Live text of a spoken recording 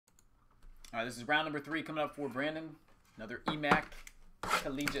All right, this is round number 3 coming up for Brandon. Another Immaculate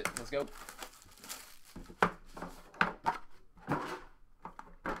Collegiate. Let's go.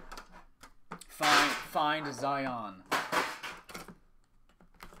 Find Zion.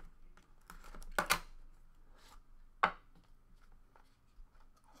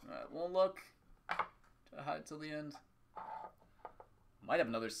 Alright, won't look. Try to hide it till the end. Might have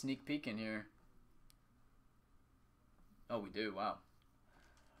another sneak peek in here. Oh, we do. Wow.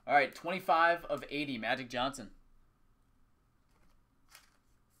 Alright, 25 of 80. Magic Johnson.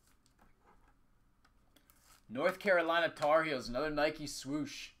 North Carolina Tar Heels. Another Nike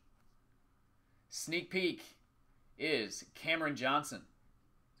swoosh. Sneak peek is Cameron Johnson.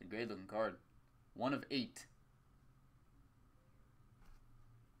 It's a great looking card. 1 of 8.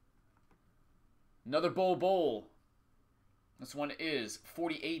 Another bowl. This one is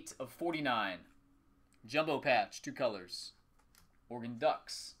 48 of 49. Jumbo patch, 2 colors. Oregon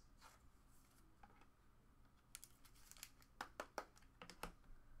Ducks.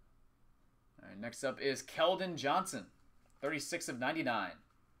 All right, next up is Keldon Johnson. 36 of 99.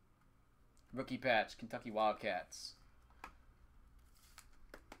 Rookie patch, Kentucky Wildcats.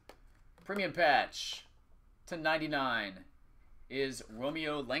 Premium patch to 99 is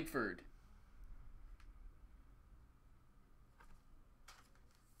Romeo Langford.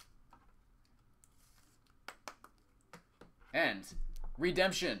 And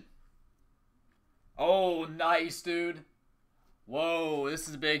redemption. Oh, nice, dude. Whoa, this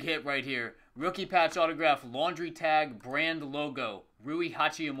is a big hit right here. Rookie patch autograph, laundry tag, brand logo, Rui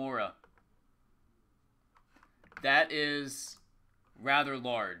Hachimura. That is rather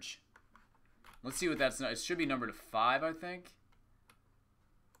large. Let's see what that's. It should be numbered to 5, I think.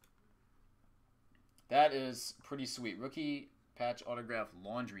 That is pretty sweet. Rookie patch autograph,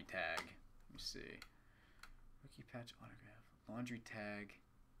 laundry tag. Let me see. Rookie patch autograph, laundry tag,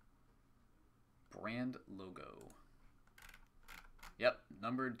 brand logo. Yep,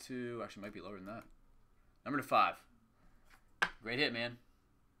 numbered to. Actually, might be lower than that. Numbered to 5. Great hit, man.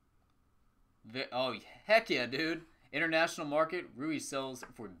 Oh, heck yeah, dude. International market, Rui sells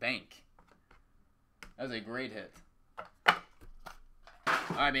for bank. That was a great hit. All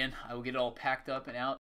right, man. I will get it all packed up and out.